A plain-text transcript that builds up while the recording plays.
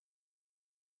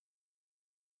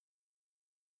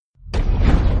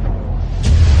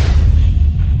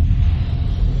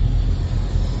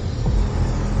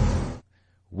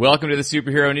Welcome to the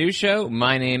Superhero News Show.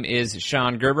 My name is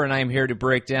Sean Gerber, and I am here to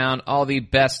break down all the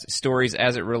best stories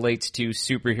as it relates to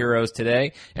superheroes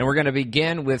today. And we're going to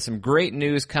begin with some great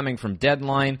news coming from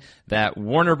Deadline that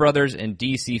Warner Brothers and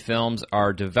DC Films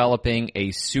are developing a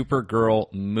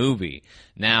Supergirl movie.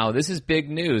 Now, this is big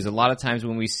news. A lot of times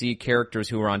when we see characters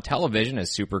who are on television,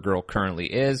 as Supergirl currently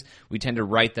is, we tend to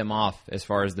write them off as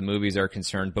far as the movies are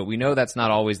concerned. But we know that's not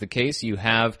always the case. You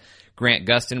have Grant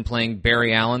Gustin playing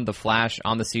Barry Allen, the Flash,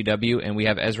 on the CW, and we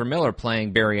have Ezra Miller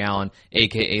playing Barry Allen,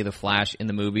 a.k.a. the Flash, in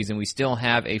the movies, and we still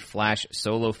have a Flash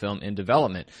solo film in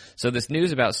development. So this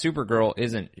news about Supergirl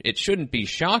it shouldn't be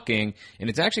shocking, and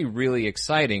it's actually really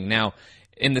exciting. Now,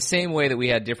 in the same way that we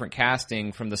had different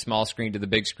casting from the small screen to the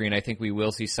big screen, I think we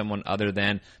will see someone other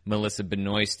than Melissa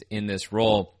Benoist in this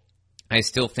role. I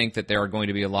still think that there are going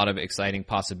to be a lot of exciting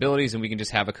possibilities, and we can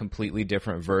just have a completely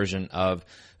different version of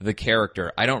the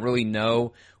character. I don't really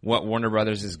know what Warner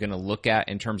Brothers is going to look at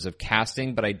in terms of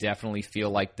casting, but I definitely feel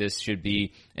like this should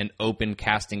be an open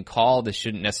casting call. This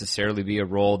shouldn't necessarily be a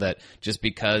role that just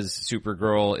because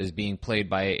Supergirl is being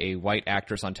played by a white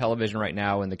actress on television right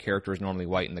now and the character is normally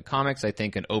white in the comics, I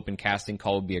think an open casting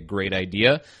call would be a great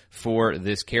idea for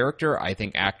this character. I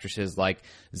think actresses like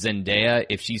Zendaya,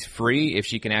 if she's free, if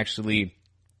she can actually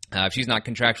if she's not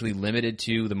contractually limited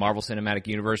to the Marvel Cinematic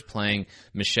Universe playing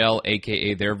Michelle,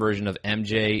 a.k.a. their version of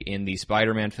MJ in the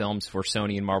Spider-Man films for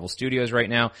Sony and Marvel Studios right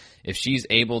now, if she's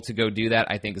able to go do that,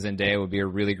 I think Zendaya would be a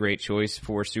really great choice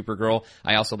for Supergirl.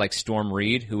 I also like Storm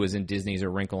Reed, who was in Disney's A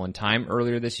Wrinkle in Time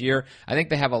earlier this year. I think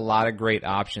they have a lot of great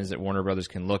options that Warner Brothers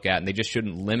can look at, and they just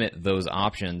shouldn't limit those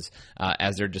options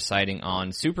as they're deciding on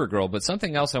Supergirl. But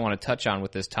something else I want to touch on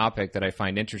with this topic that I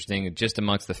find interesting just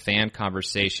amongst the fan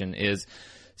conversation is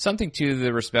something to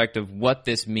the respect of what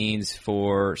this means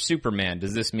for Superman.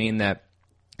 Does this mean that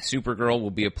Supergirl will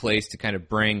be a place to kind of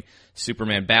bring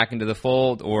Superman back into the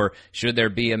fold, or should there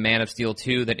be a Man of Steel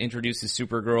 2 that introduces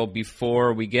Supergirl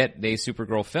before we get the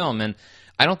Supergirl film? And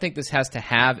I don't think this has to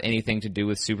have anything to do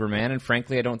with Superman, and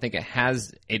frankly, I don't think it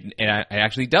has. It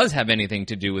actually does have anything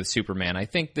to do with Superman. I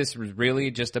think this was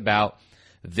really just about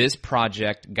this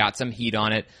project got some heat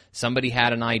on it. Somebody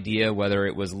had an idea, whether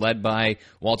it was led by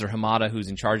Walter Hamada, who's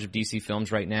in charge of DC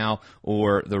Films right now,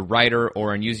 or the writer,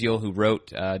 Oren Uziel, who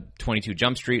wrote 22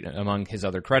 Jump Street, among his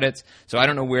other credits. So I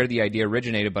don't know where the idea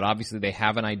originated, but obviously they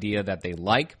have an idea that they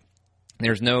like.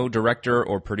 There's no director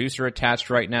or producer attached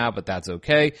right now, but that's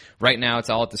okay. Right now, it's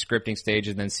all at the scripting stage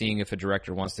and then seeing if a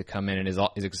director wants to come in and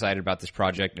is excited about this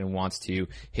project and wants to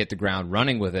hit the ground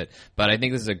running with it. But I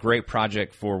think this is a great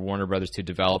project for Warner Brothers to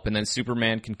develop, and then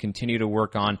Superman can continue to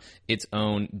work on its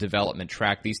own development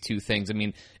track. These two things, I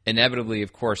mean, inevitably,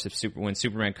 of course, when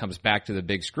Superman comes back to the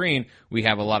big screen, we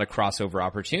have a lot of crossover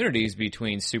opportunities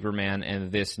between Superman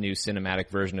and this new cinematic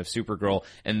version of Supergirl,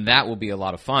 and that will be a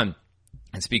lot of fun.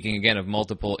 And speaking again of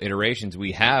multiple iterations,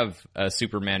 we have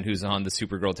Superman who's on the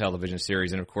Supergirl television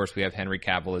series, and of course we have Henry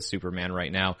Cavill as Superman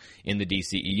right now in the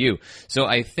DCEU. So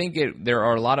I think there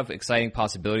are a lot of exciting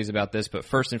possibilities about this, but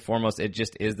first and foremost, it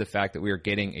just is the fact that we are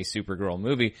getting a Supergirl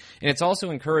movie. And it's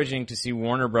also encouraging to see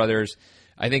Warner Brothers,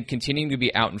 I think, continuing to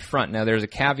be out in front. Now, there's a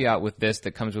caveat with this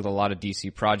that comes with a lot of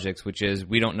DC projects, which is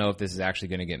we don't know if this is actually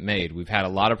going to get made. We've had a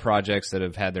lot of projects that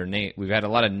have had their name. We've had a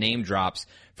lot of name drops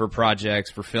for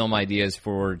projects, for film ideas,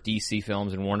 for DC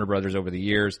Films and Warner Brothers over the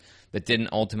years that didn't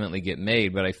ultimately get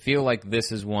made. But I feel like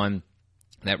this is one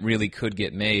that really could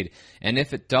get made. And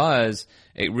if it does,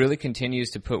 it really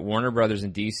continues to put Warner Brothers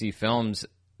and DC Films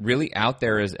really out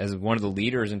there as one of the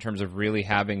leaders in terms of really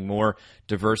having more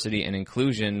diversity and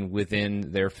inclusion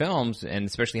within their films, and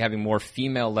especially having more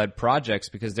female-led projects,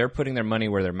 because they're putting their money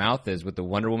where their mouth is with the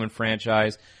Wonder Woman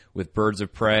franchise, with Birds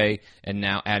of Prey, and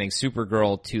now adding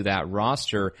Supergirl to that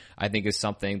roster, I think is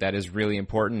something that is really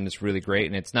important and it's really great.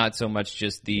 And it's not so much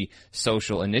just the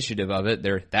social initiative of it.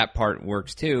 That part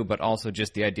works too, but also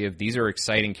just the idea of these are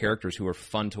exciting characters who are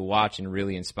fun to watch and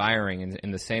really inspiring. And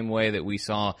in the same way that we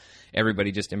saw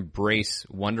everybody just embrace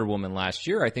Wonder Woman last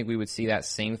year, I think we would see that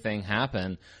same thing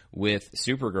happen with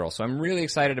Supergirl. So I'm really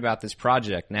excited about this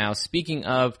project. Now, speaking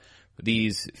of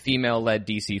these female-led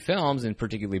DC films, and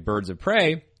particularly Birds of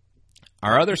Prey,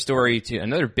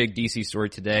 another big DC story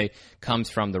today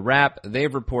comes from The Wrap.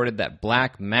 They've reported that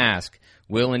Black Mask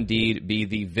will indeed be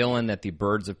the villain that the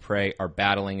Birds of Prey are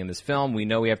battling in this film. We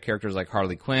know we have characters like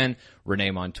Harley Quinn, Renee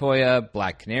Montoya,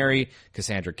 Black Canary,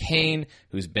 Cassandra Cain,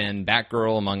 who's been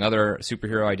Batgirl, among other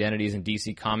superhero identities in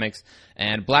DC Comics.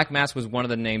 And Black Mask was one of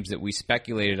the names that we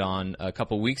speculated on a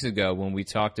couple weeks ago when we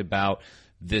talked about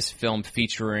this film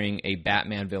featuring a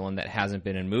Batman villain that hasn't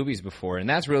been in movies before. And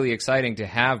that's really exciting to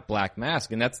have Black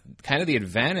Mask. And that's kind of the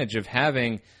advantage of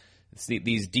having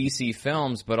these DC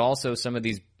films, but also some of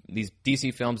these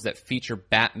DC films that feature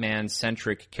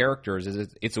Batman-centric characters.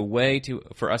 It's a way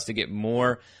for us to get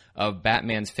more of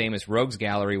Batman's famous rogues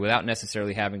gallery without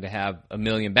necessarily having to have a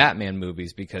million Batman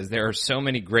movies, because there are so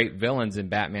many great villains in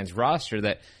Batman's roster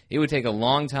that it would take a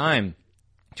long time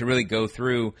to really go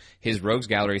through his rogues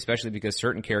gallery, especially because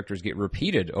certain characters get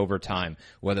repeated over time,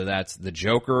 whether that's the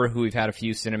Joker, who we've had a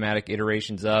few cinematic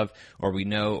iterations of, or we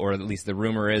know, or at least the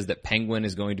rumor is that Penguin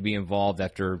is going to be involved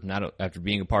after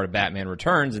being a part of Batman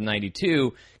Returns in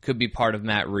 92, could be part of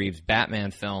Matt Reeves'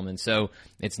 Batman film. And so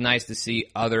it's nice to see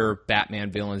other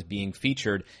Batman villains being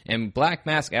featured. And Black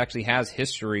Mask actually has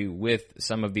history with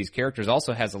some of these characters,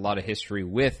 also has a lot of history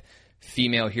with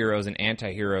female heroes and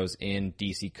anti-heroes in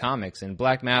DC Comics. And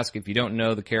Black Mask, if you don't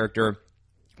know the character,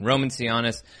 Roman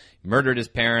Sionis murdered his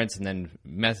parents, and then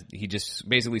he just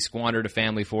basically squandered a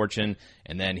family fortune,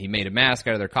 and then he made a mask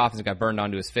out of their coffins that got burned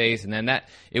onto his face, and then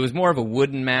it was more of a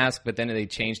wooden mask, but then they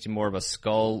changed to more of a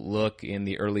skull look in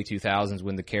the early 2000s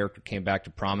when the character came back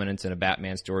to prominence in a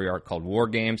Batman story arc called War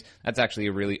Games. That's actually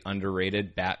a really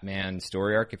underrated Batman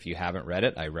story arc. If you haven't read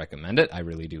it, I recommend it. I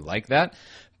really do like that.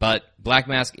 But Black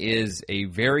Mask is a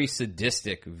very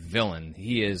sadistic villain.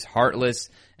 He is heartless,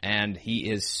 and he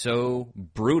is so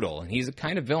brutal. And he's a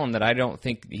kind of villain that I don't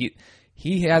think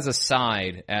he has a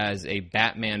side as a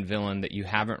Batman villain that you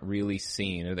haven't really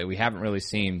seen, or that we haven't really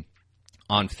seen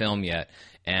on film yet.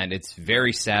 And it's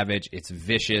very savage, it's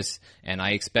vicious, and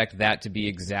I expect that to be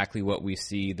exactly what we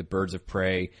see the Birds of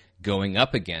Prey going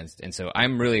up against. And so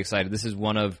I'm really excited. This is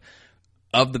one of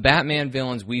the Batman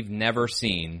villains we've never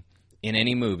seen in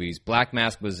any movies. Black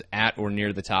Mask was at or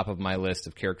near the top of my list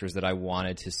of characters that I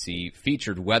wanted to see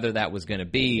featured, whether that was going to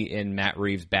be in Matt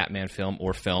Reeves' Batman film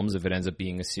or films, if it ends up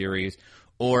being a series,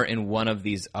 or in one of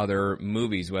these other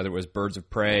movies, whether it was Birds of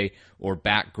Prey or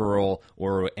Batgirl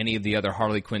or any of the other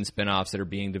Harley Quinn spinoffs that are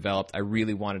being developed. I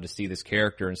really wanted to see this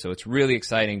character, and so it's really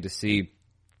exciting to see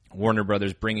Warner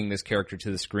Brothers bringing this character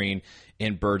to the screen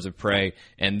in Birds of Prey.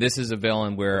 And this is a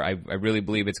villain where I really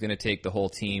believe it's going to take the whole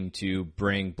team to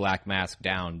bring Black Mask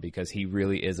down, because he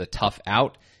really is a tough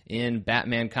out in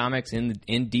Batman comics, in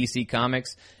DC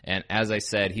Comics. And as I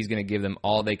said, he's going to give them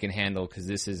all they can handle, because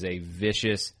this is a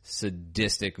vicious,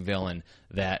 sadistic villain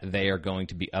that they are going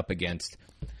to be up against.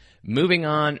 Moving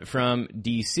on from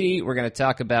DC, we're going to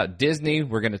talk about Disney.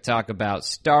 We're going to talk about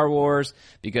Star Wars,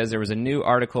 because there was a new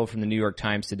article from the New York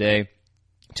Times today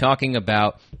talking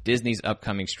about Disney's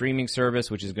upcoming streaming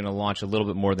service, which is going to launch a little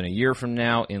bit more than a year from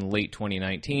now in late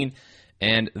 2019.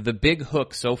 And the big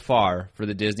hook so far for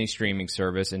the Disney streaming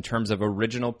service in terms of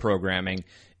original programming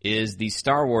is the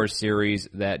Star Wars series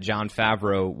that Jon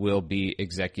Favreau will be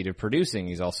executive producing.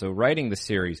 He's also writing the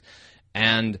series.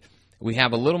 And we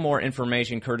have a little more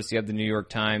information, courtesy of the New York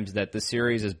Times, that the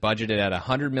series is budgeted at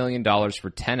 $100 million for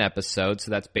 10 episodes,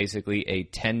 so that's basically a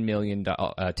 $10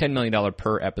 million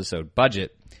per episode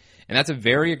budget. And that's a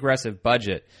very aggressive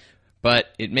budget, but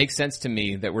it makes sense to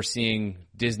me that we're seeing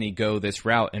Disney go this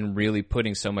route and really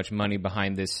putting so much money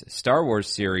behind this Star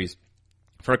Wars series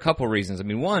for a couple reasons. I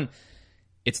mean, one,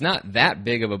 it's not that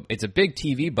big of it's a big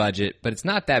TV budget, but it's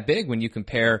not that big when you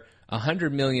compare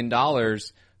 $100 million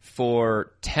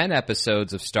for 10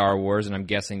 episodes of Star Wars, and I'm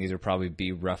guessing these will probably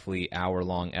be roughly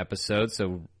hour-long episodes.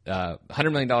 So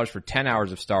 $100 million for 10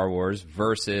 hours of Star Wars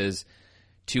versus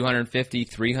 $250,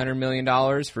 $300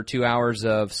 million for 2 hours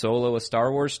of Solo, a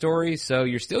Star Wars story. So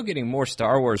you're still getting more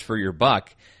Star Wars for your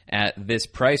buck at this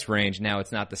price range. Now,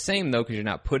 it's not the same, though, because you're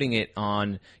not putting it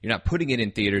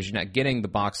in theaters. You're not getting the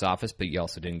box office, but you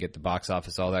also didn't get the box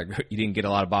office all that. You didn't get a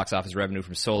lot of box office revenue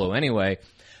from Solo anyway.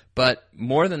 But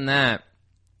more than that,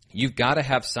 you've got to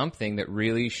have something that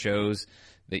really shows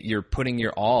that you're putting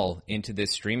your all into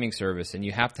this streaming service, and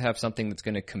you have to have something that's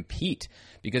going to compete.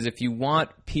 Because if you want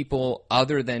people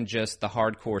other than just the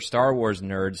hardcore Star Wars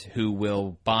nerds who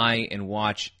will buy and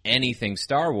watch anything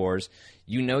Star Wars,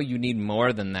 you know you need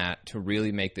more than that to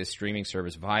really make this streaming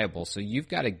service viable. So you've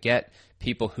got to get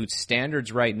people whose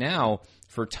standards right now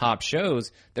for top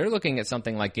shows, they're looking at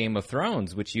something like Game of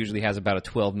Thrones, which usually has about a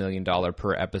 $12 million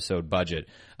per episode budget.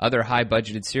 Other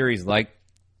high-budgeted series like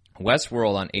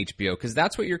Westworld on HBO, because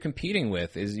that's what you're competing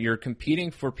with, is you're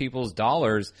competing for people's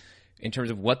dollars in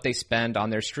terms of what they spend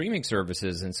on their streaming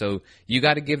services. And so you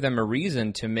got to give them a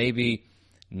reason to maybe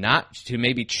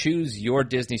choose your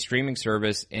Disney streaming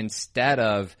service instead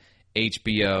of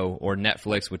HBO or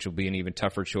Netflix, which will be an even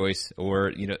tougher choice,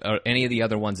 or or any of the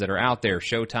other ones that are out there,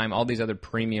 Showtime, all these other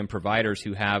premium providers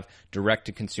who have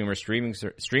direct-to-consumer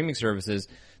streaming services.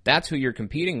 That's who you're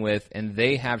competing with, and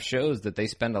they have shows that they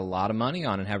spend a lot of money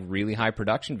on and have really high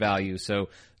production value. So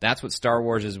that's what Star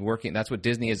Wars is working. That's what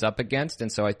Disney is up against.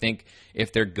 And so I think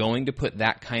if they're going to put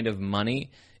that kind of money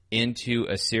into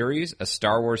a series, a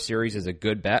Star Wars series is a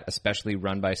good bet, especially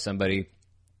run by somebody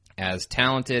as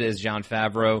talented as Jon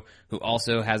Favreau, who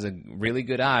also has a really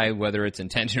good eye, whether it's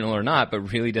intentional or not,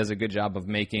 but really does a good job of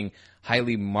making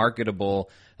highly marketable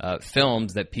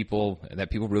films that people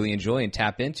really enjoy and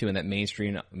tap into, and that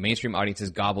mainstream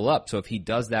audiences gobble up. So if he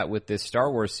does that with this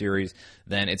Star Wars series,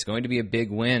 then it's going to be a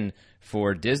big win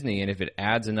for Disney. And if it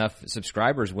adds enough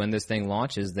subscribers when this thing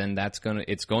launches, then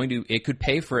it could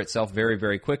pay for itself very,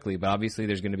 very quickly. But obviously,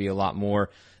 there's going to be a lot more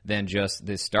than just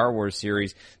this Star Wars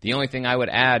series. The only thing I would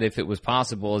add, if it was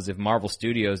possible, is if Marvel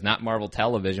Studios, not Marvel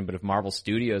Television, but if Marvel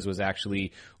Studios was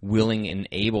actually willing and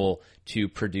able to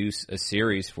produce a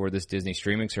series for this Disney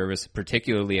streaming service,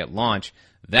 particularly at launch,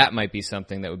 that might be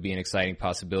something that would be an exciting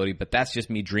possibility. But that's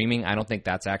just me dreaming. I don't think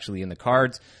that's actually in the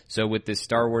cards. So with this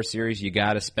Star Wars series, you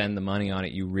got to spend the money on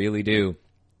it. You really do.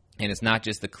 And it's not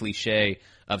just the cliche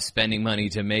of spending money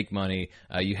to make money.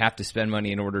 You have to spend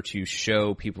money in order to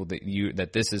show people that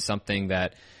this is something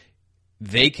that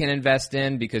they can invest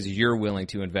in because you're willing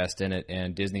to invest in it.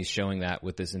 And Disney's showing that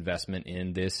with this investment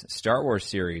in this Star Wars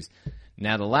series.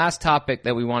 Now, the last topic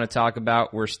that we want to talk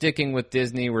about, we're sticking with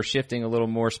Disney. We're shifting a little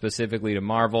more specifically to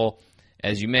Marvel.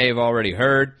 As you may have already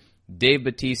heard, Dave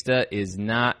Bautista is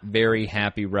not very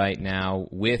happy right now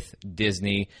with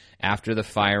Disney after the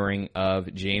firing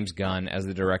of James Gunn as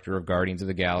the director of Guardians of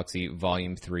the Galaxy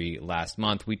Volume 3 last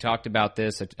month. We talked about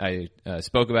this. I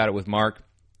spoke about it with Mark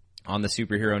on the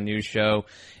Superhero News Show,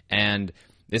 and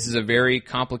this is a very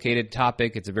complicated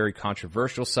topic. It's a very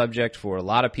controversial subject for a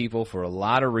lot of people for a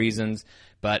lot of reasons.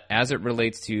 But as it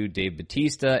relates to Dave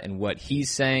Bautista and what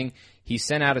he's saying, he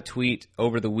sent out a tweet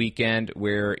over the weekend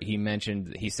where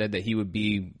he said that he would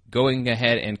be going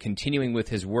ahead and continuing with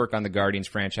his work on the Guardians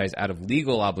franchise out of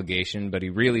legal obligation, but he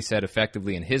really said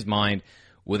effectively in his mind,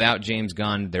 without James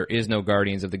Gunn, there is no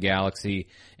Guardians of the Galaxy.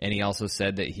 And he also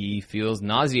said that he feels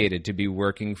nauseated to be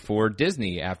working for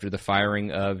Disney after the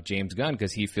firing of James Gunn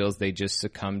because he feels they just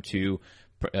succumb to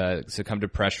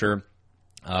pressure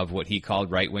of what he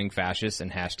called right-wing fascists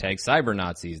and hashtag cyber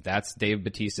Nazis. That's Dave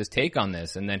Bautista's take on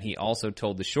this. And then he also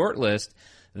told the shortlist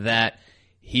that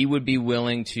he would be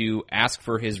willing to ask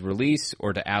for his release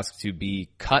or to ask to be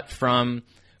cut from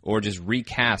or just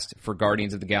recast for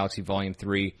Guardians of the Galaxy Volume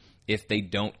 3 if they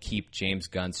don't keep James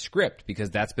Gunn's script, because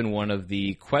that's been one of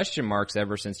the question marks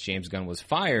ever since James Gunn was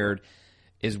fired,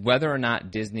 is whether or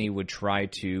not Disney would try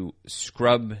to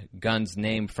scrub Gunn's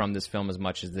name from this film as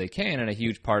much as they can, and a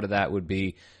huge part of that would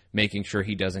be making sure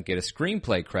he doesn't get a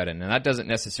screenplay credit. And that doesn't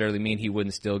necessarily mean he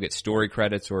wouldn't still get story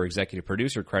credits or executive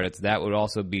producer credits. That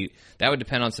would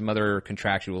depend on some other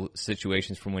contractual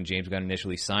situations from when James Gunn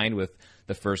initially signed with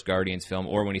the first Guardians film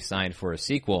or when he signed for a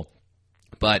sequel.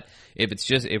 But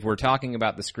if we're talking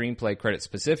about the screenplay credit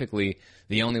specifically,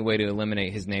 the only way to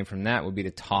eliminate his name from that would be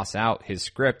to toss out his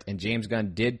script. And James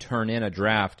Gunn did turn in a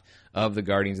draft of the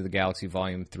Guardians of the Galaxy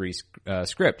Volume 3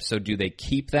 script. So do they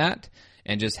keep that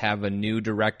and just have a new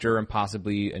director and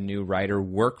possibly a new writer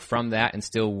work from that and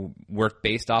still work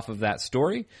based off of that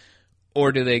story?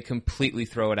 Or do they completely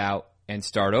throw it out and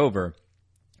start over?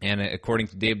 And according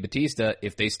to Dave Bautista,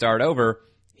 if they start over,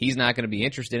 he's not going to be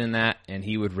interested in that, and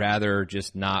he would rather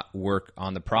just not work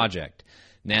on the project.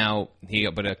 Now, he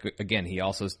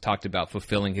also talked about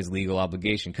fulfilling his legal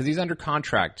obligation because he's under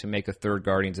contract to make a third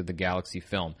Guardians of the Galaxy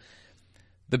film.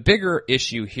 The bigger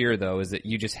issue here, though, is that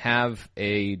you just have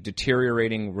a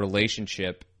deteriorating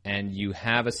relationship, and you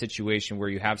have a situation where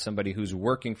you have somebody who's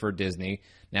working for Disney.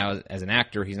 Now, as an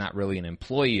actor, he's not really an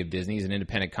employee of Disney. He's an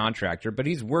independent contractor, but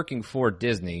he's working for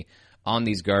Disney on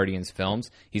these Guardians films.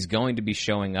 He's going to be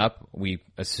showing up, we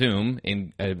assume,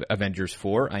 in Avengers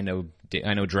 4. I know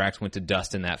Drax went to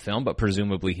dust in that film, but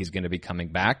presumably he's going to be coming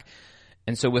back.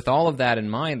 And so with all of that in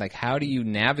mind, how do you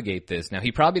navigate this? Now,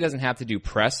 he probably doesn't have to do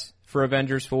press for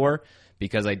Avengers 4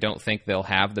 because I don't think they'll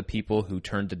have the people who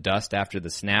turned to dust after the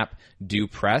snap do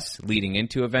press leading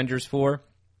into Avengers 4.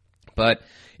 But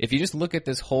if you just look at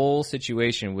this whole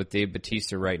situation with Dave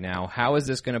Bautista right now, how is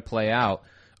this going to play out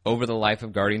over the life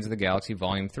of Guardians of the Galaxy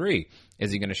Volume 3?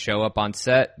 Is he going to show up on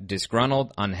set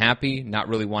disgruntled, unhappy, not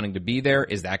really wanting to be there?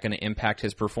 Is that going to impact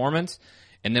his performance?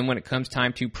 And then when it comes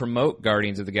time to promote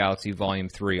Guardians of the Galaxy Volume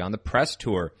 3 on the press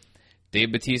tour,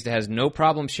 Dave Bautista has no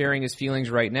problem sharing his feelings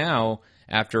right now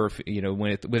after,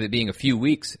 with it being a few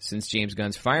weeks since James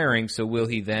Gunn's firing. So will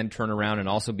he then turn around and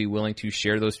also be willing to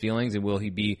share those feelings? And will he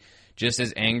be just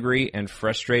as angry and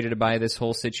frustrated by this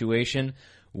whole situation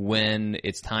when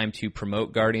it's time to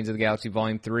promote Guardians of the Galaxy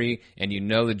Volume 3? And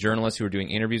the journalists who are doing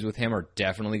interviews with him are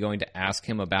definitely going to ask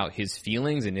him about his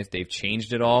feelings and if they've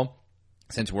changed at all.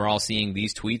 Since we're all seeing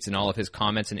these tweets and all of his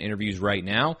comments and interviews right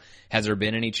now, has there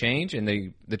been any change?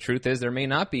 And the truth is there may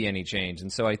not be any change.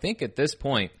 And so I think at this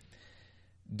point,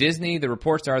 Disney, the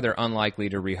reports are they're unlikely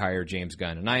to rehire James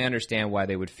Gunn. And I understand why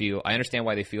they feel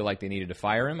like they needed to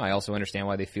fire him. I also understand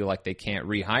why they feel like they can't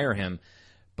rehire him.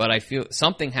 But I feel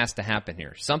something has to happen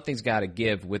here. Something's got to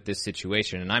give with this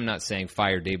situation. And I'm not saying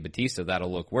fire Dave Bautista.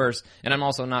 That'll look worse. And I'm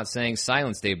also not saying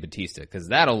silence Dave Bautista, because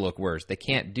that'll look worse. They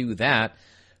can't do that.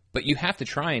 But you have to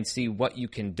try and see what you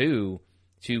can do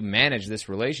to manage this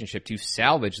relationship, to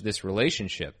salvage this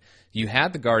relationship. You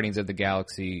had the Guardians of the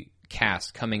Galaxy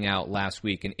cast coming out last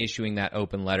week and issuing that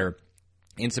open letter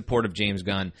in support of James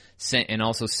Gunn, and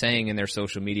also saying in their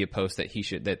social media posts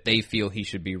that they feel he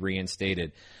should be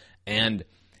reinstated. And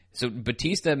so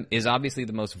Bautista is obviously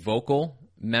the most vocal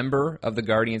member of the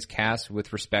Guardians cast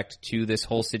with respect to this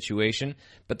whole situation,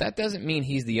 but that doesn't mean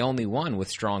he's the only one with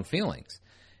strong feelings.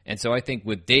 And so I think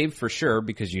with Dave for sure,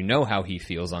 because you know how he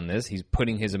feels on this, he's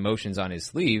putting his emotions on his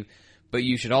sleeve, but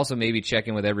you should also maybe check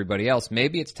in with everybody else.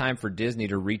 Maybe it's time for Disney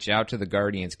to reach out to the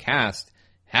Guardians cast,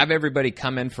 have everybody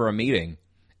come in for a meeting,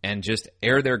 and just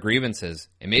air their grievances.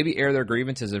 And maybe air their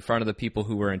grievances in front of the people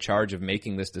who were in charge of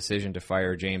making this decision to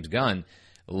fire James Gunn.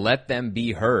 Let them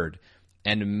be heard.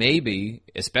 And maybe,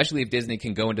 especially if Disney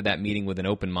can go into that meeting with an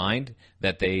open mind,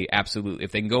 if they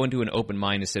can go into an open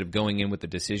mind instead of going in with the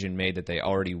decision made that they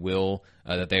already will,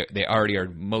 that they already are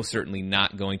most certainly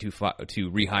not going to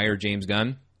rehire James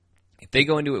Gunn. If they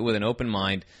go into it with an open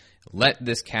mind, let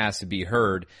this cast be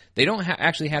heard. They don't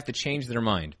actually have to change their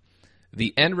mind.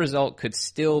 The end result could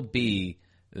still be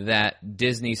that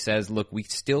Disney says, look, we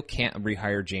still can't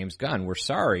rehire James Gunn. We're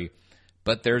sorry.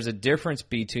 But there's a difference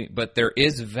but there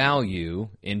is value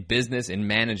in business and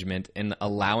management in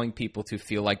allowing people to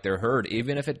feel like they're heard,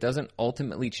 even if it doesn't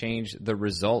ultimately change the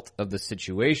result of the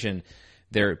situation.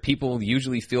 People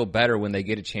usually feel better when they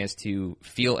get a chance to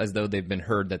feel as though they've been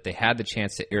heard, that they had the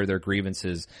chance to air their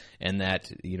grievances, and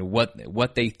that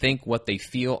what they think, what they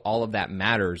feel, all of that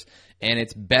matters. And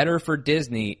it's better for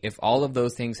Disney if all of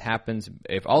those things happen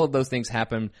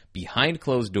behind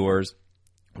closed doors,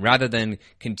 rather than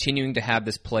continuing to have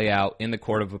this play out in the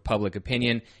court of public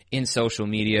opinion, in social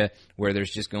media, where there's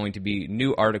just going to be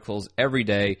new articles every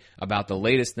day about the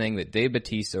latest thing that Dave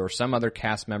Bautista or some other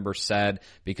cast member said,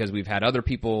 because we've had other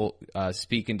people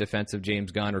speak in defense of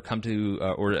James Gunn, or come to,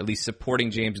 or at least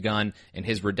supporting James Gunn and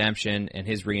his redemption and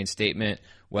his reinstatement,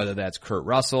 whether that's Kurt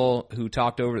Russell, who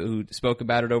spoke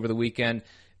about it over the weekend.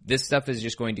 This stuff is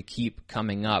just going to keep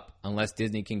coming up unless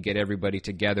Disney can get everybody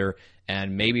together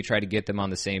and maybe try to get them on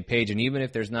the same page. And even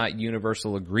if there's not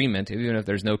universal agreement, even if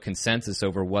there's no consensus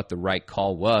over what the right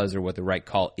call was or what the right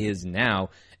call is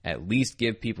now, at least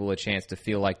give people a chance to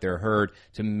feel like they're heard,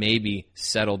 to maybe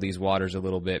settle these waters a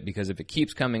little bit. Because if it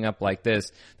keeps coming up like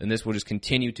this, then this will just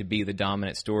continue to be the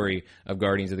dominant story of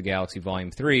Guardians of the Galaxy Volume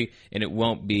 3, and it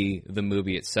won't be the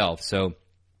movie itself. So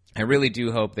I really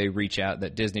do hope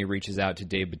that Disney reaches out to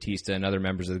Dave Bautista and other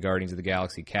members of the Guardians of the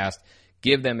Galaxy cast,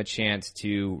 give them a chance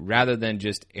to, rather than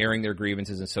just airing their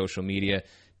grievances in social media,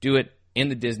 do it in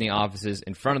the Disney offices,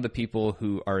 in front of the people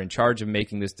who are in charge of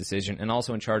making this decision, and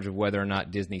also in charge of whether or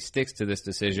not Disney sticks to this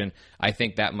decision. I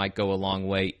think that might go a long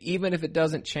way, even if it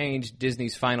doesn't change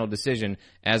Disney's final decision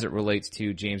as it relates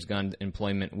to James Gunn's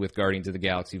employment with Guardians of the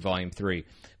Galaxy Volume 3.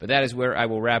 But that is where I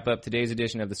will wrap up today's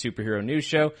edition of the Superhero News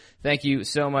Show. Thank you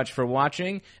so much for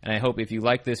watching, and I hope if you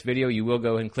like this video, you will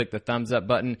go and click the thumbs up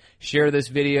button, share this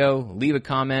video, leave a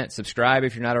comment, subscribe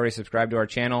if you're not already subscribed to our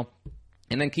channel.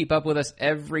 And then keep up with us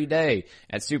every day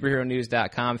at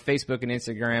superheronews.com, Facebook and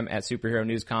Instagram at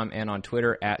superheronewscom, and on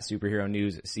Twitter at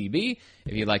superheronewscb.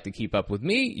 If you'd like to keep up with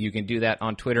me, you can do that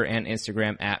on Twitter and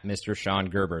Instagram at Mr. Sean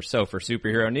Gerber. So for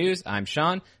Superhero News, I'm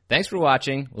Sean. Thanks for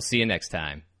watching. We'll see you next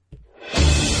time.